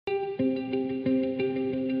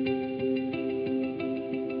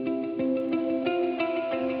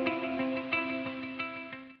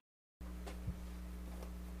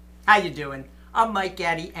How you doing? I'm Mike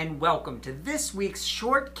Gaddy, and welcome to this week's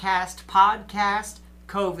Shortcast podcast,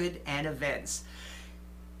 COVID and Events.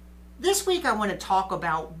 This week I want to talk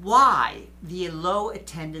about why the low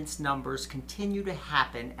attendance numbers continue to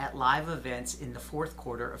happen at live events in the fourth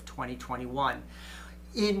quarter of 2021.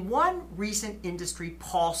 In one recent industry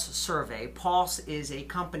Pulse survey, Pulse is a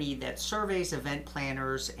company that surveys event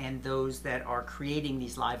planners and those that are creating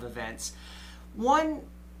these live events. One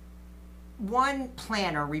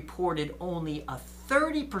planner reported only a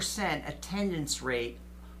 30% attendance rate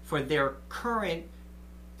for their current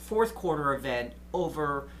fourth quarter event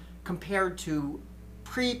compared to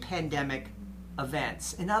pre-pandemic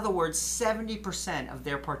events. In other words, 70% of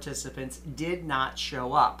their participants did not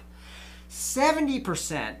show up.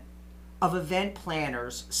 70% of event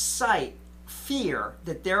planners cite fear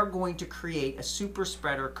that they're going to create a super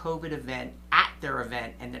spreader COVID event at their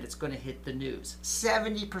event and that it's going to hit the news.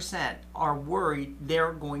 70% are worried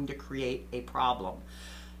they're going to create a problem.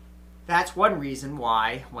 That's one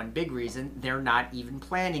big reason they're not even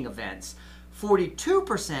planning events.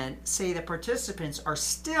 42% say that participants are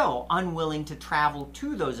still unwilling to travel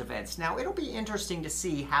to those events. Now, it'll be interesting to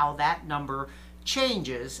see how that number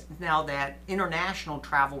changes now that international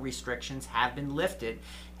travel restrictions have been lifted.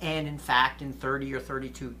 And in fact, in 30 or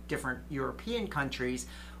 32 different European countries,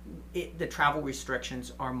 the travel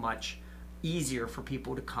restrictions are much easier for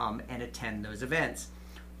people to come and attend those events.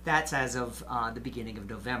 That's as of the beginning of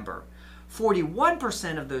November.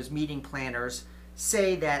 41% of those meeting planners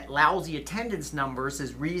say that lousy attendance numbers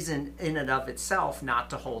is reason in and of itself not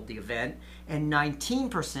to hold the event, and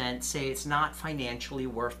 19% say it's not financially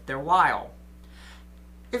worth their while.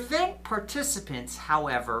 Event participants,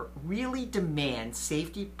 however, really demand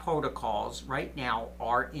safety protocols right now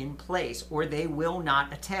are in place or they will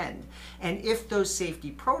not attend. And if those safety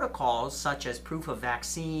protocols, such as proof of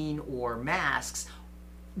vaccine or masks,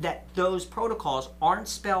 that those protocols aren't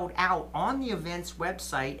spelled out on the event's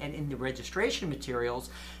website and in the registration materials,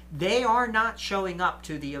 they are not showing up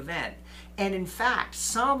to the event. And in fact,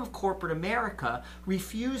 some of corporate America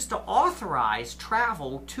refuse to authorize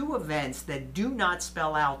travel to events that do not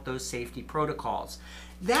spell out those safety protocols.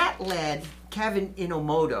 That led Kevin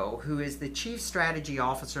Inomoto, who is the Chief Strategy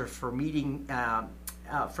Officer for meetings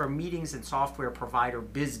and software provider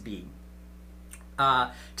Bisbee,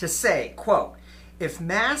 to say, quote, "If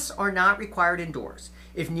masks are not required indoors,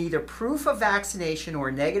 if neither proof of vaccination or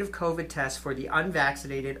a negative COVID test for the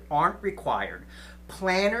unvaccinated aren't required,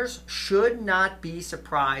 planners should not be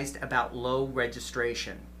surprised about low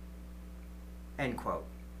registration." End quote.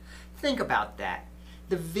 Think about that.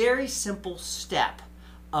 The very simple step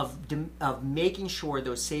of making sure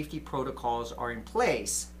those safety protocols are in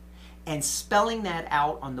place and spelling that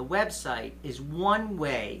out on the website is one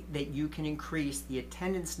way that you can increase the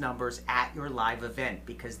attendance numbers at your live event,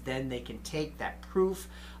 because then they can take that proof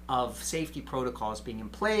of safety protocols being in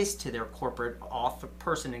place to their corporate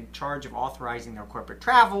person in charge of authorizing their corporate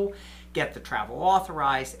travel, get the travel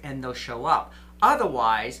authorized, and they'll show up.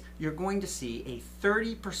 Otherwise, you're going to see a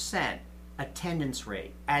 30% attendance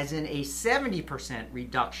rate, as in a 70%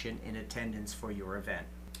 reduction in attendance for your event.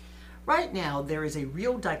 Right now, there is a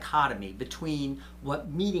real dichotomy between what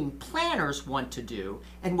meeting planners want to do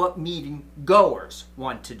and what meeting goers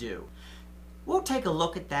want to do. We'll take a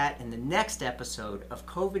look at that in the next episode of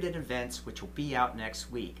COVID and Events, which will be out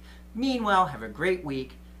next week. Meanwhile, have a great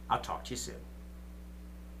week. I'll talk to you soon.